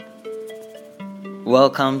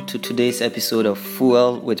Welcome to today's episode of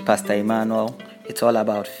Fuel with Pastor Emmanuel. It's all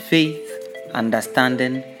about faith,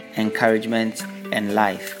 understanding, encouragement, and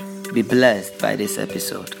life. Be blessed by this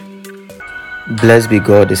episode. Blessed be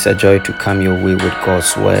God, it's a joy to come your way with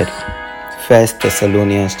God's word. 1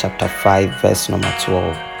 Thessalonians chapter 5, verse number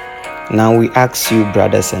 12. Now we ask you,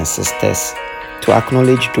 brothers and sisters, to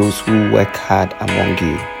acknowledge those who work hard among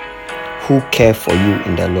you, who care for you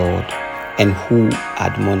in the Lord, and who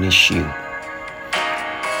admonish you.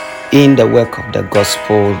 In the work of the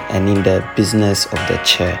gospel and in the business of the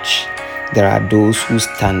church, there are those who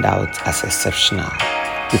stand out as exceptional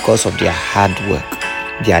because of their hard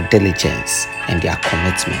work, their diligence, and their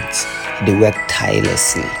commitment. They work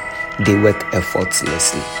tirelessly. They work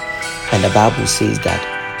effortlessly. And the Bible says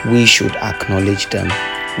that we should acknowledge them,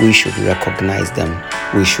 we should recognize them,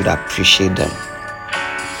 we should appreciate them.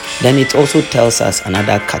 Then it also tells us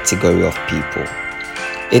another category of people.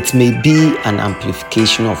 It may be an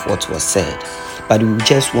amplification of what was said, but we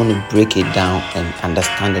just want to break it down and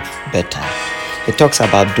understand it better. It talks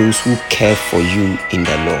about those who care for you in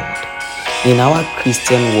the Lord. In our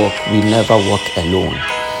Christian walk, we never walk alone.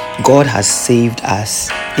 God has saved us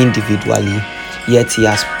individually, yet He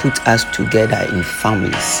has put us together in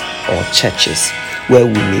families or churches where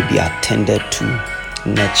we may be attended to,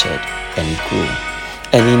 nurtured, and grown.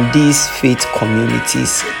 And in these faith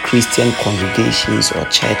communities, Christian congregations or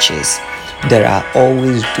churches, there are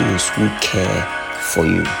always those who care for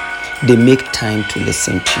you. They make time to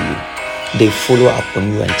listen to you. They follow up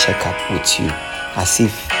on you and check up with you as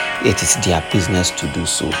if it is their business to do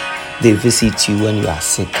so. They visit you when you are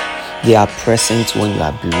sick. They are present when you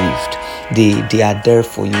are bereaved. They are there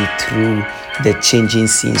for you through the changing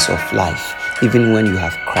scenes of life, even when you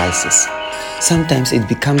have crisis. Sometimes it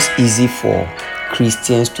becomes easy for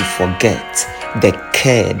Christians to forget the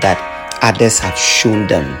care that others have shown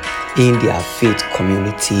them in their faith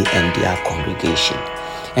community and their congregation.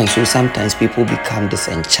 And so sometimes people become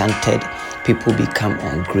disenchanted, people become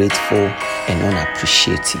ungrateful and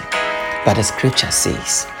unappreciative. But the scripture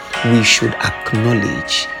says we should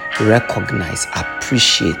acknowledge, recognize,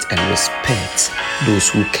 appreciate, and respect those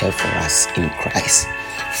who care for us in Christ.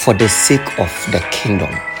 For the sake of the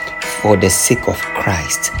kingdom, for the sake of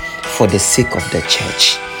Christ, for the sake of the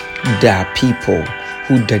church, there are people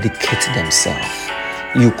who dedicate themselves.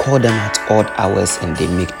 You call them at odd hours and they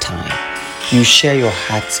make time. You share your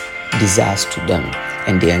heart's desires to them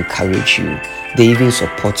and they encourage you. They even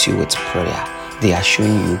support you with prayer. They are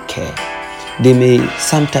showing you care. They may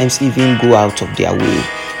sometimes even go out of their way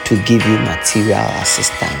to give you material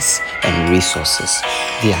assistance and resources.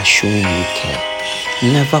 They are showing you care.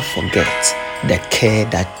 Never forget the care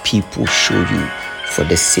that people show you for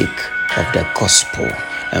the sake of the gospel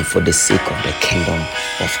and for the sake of the kingdom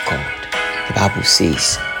of God. The Bible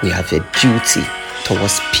says we have a duty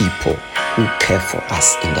towards people who care for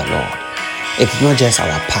us in the Lord. It's not just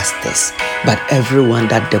our pastors, but everyone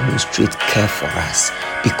that demonstrates care for us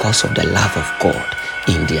because of the love of God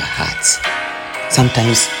in their hearts.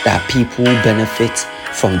 Sometimes there are people who benefit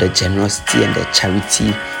from the generosity and the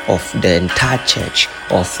charity of the entire church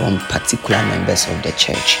or from particular members of the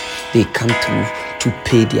church. They come through to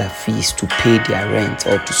pay their fees, to pay their rent,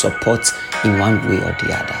 or to support in one way or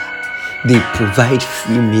the other. They provide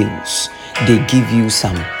free meals. They give you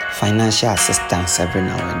some financial assistance every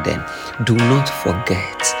now and then. Do not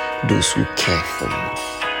forget those who care for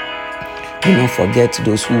you. Do not forget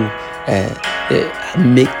those who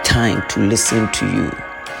make time to listen to you.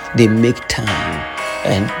 They make time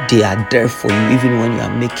and they are there for you even when you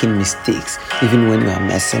are making mistakes, even when you are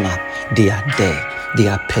messing up. They are there. They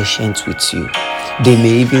are patient with you. They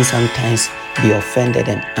may even sometimes be offended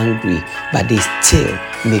and angry, but they still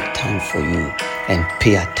make time for you and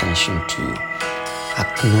pay attention to you.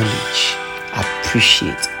 Acknowledge,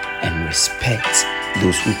 appreciate, and respect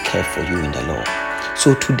those who care for you in the Lord.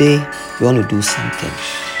 So today, you want to do something.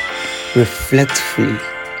 Reflectfully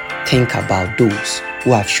think about those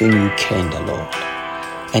who have shown you care in the Lord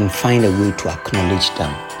and find a way to acknowledge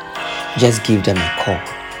them. Just give them a call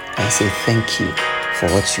and say thank you for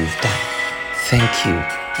what you've done. Thank you,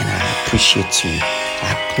 and I appreciate you.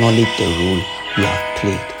 I acknowledge the role you have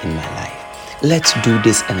played in my life. Let's do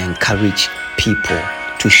this and encourage people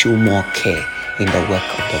to show more care in the work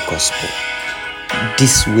of the gospel.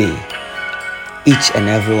 This way, each and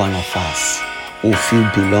every one of us will feel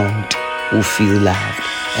belonged, will feel loved,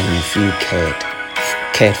 and will feel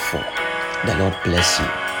cared for. The Lord bless you.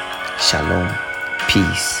 Shalom,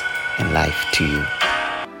 peace, and life to you.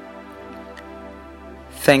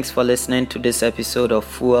 Thanks for listening to this episode of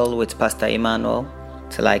Fuel with Pastor Emmanuel.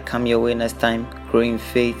 Till I come your way next time, grow in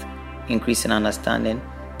faith, increase in understanding,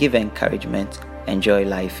 give encouragement, Enjoy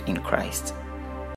life in Christ.